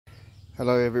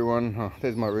Hello everyone. Oh,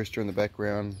 there's my rooster in the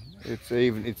background.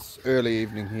 It's early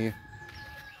evening here.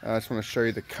 I just want to show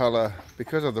you the colour.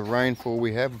 Because of the rainfall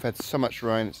we've had so much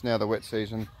rain. It's now the wet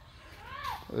season,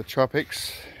 the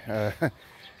tropics.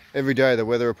 Every day the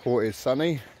weather report is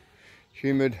sunny,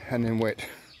 humid and then wet.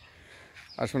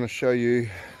 I just want to show you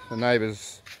the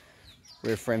neighbours.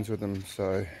 We're friends with them,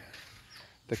 so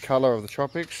the colour of the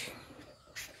tropics.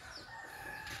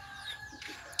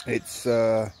 It's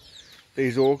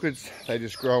these orchids, they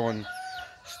just grow on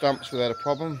stumps without a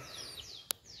problem.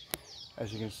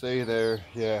 As you can see,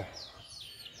 the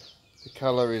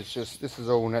colour is just, this is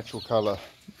all natural colour.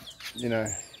 You know,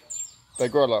 they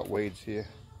grow like weeds here,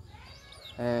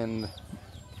 and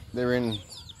they're in,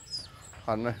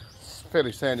 I don't know,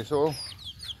 fairly sandy soil.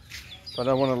 But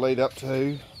I want to lead up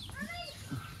to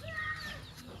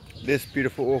this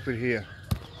beautiful orchid here.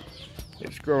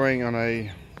 It's growing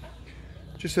on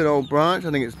just an old branch.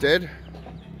 I think it's dead.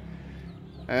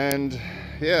 And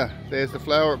yeah, there's the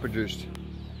flower it produced.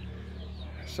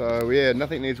 So yeah,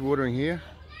 nothing needs watering here.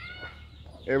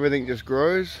 Everything just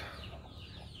grows.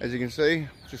 As you can see,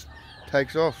 just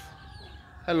takes off.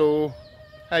 Hello,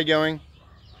 how you going?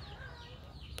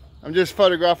 I'm just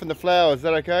photographing the flowers, is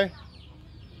that okay?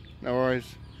 No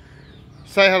worries.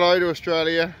 Say hello to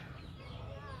Australia.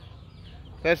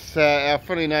 That's our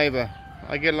friendly neighbour.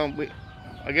 I get along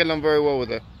very well with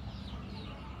her.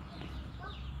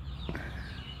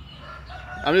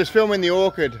 I'm just filming the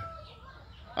orchid.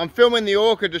 I'm filming the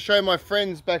orchid to show my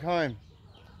friends back home.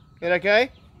 Is that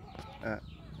okay?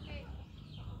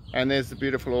 And there's the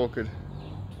beautiful orchid.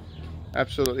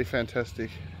 Absolutely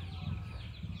fantastic.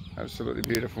 Absolutely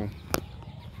beautiful.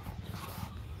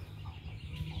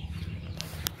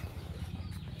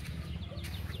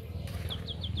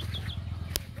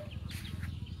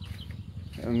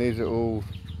 And these are all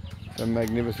the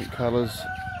magnificent colours.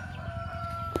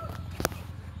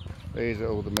 These are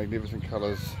all the magnificent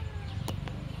colours.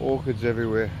 Orchids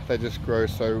everywhere. They just grow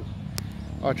so...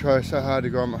 I try so hard to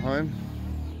grow them at home.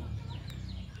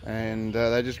 And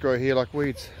they just grow here like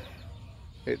weeds.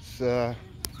 It's... yeah,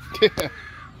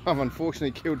 I've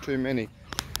unfortunately killed too many.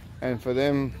 And for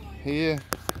them here,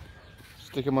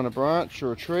 stick them on a branch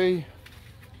or a tree.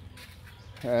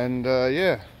 And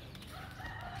yeah.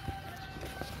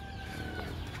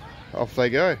 Off they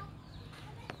go.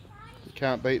 You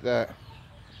can't beat that.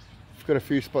 It's got a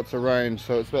few spots of rain,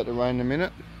 so it's about to rain in a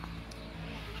minute.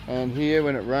 And here,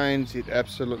 when it rains, it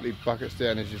absolutely buckets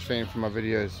down, as you've seen from my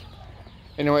videos.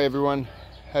 Anyway, everyone,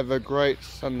 have a great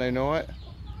Sunday night.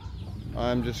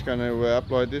 I'm just going to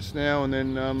upload this now and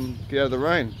then get out of the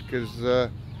rain,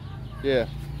 because yeah.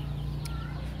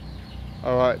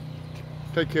 Alright,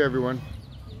 take care everyone.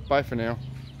 Bye for now.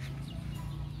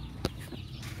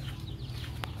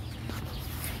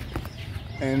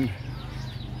 And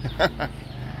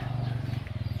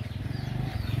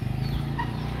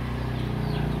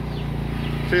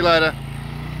see you later.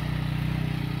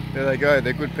 There they go.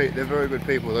 They're good people. They're very good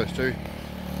people, those two.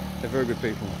 They're very good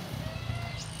people.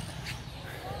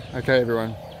 Okay,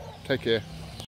 everyone. Take care.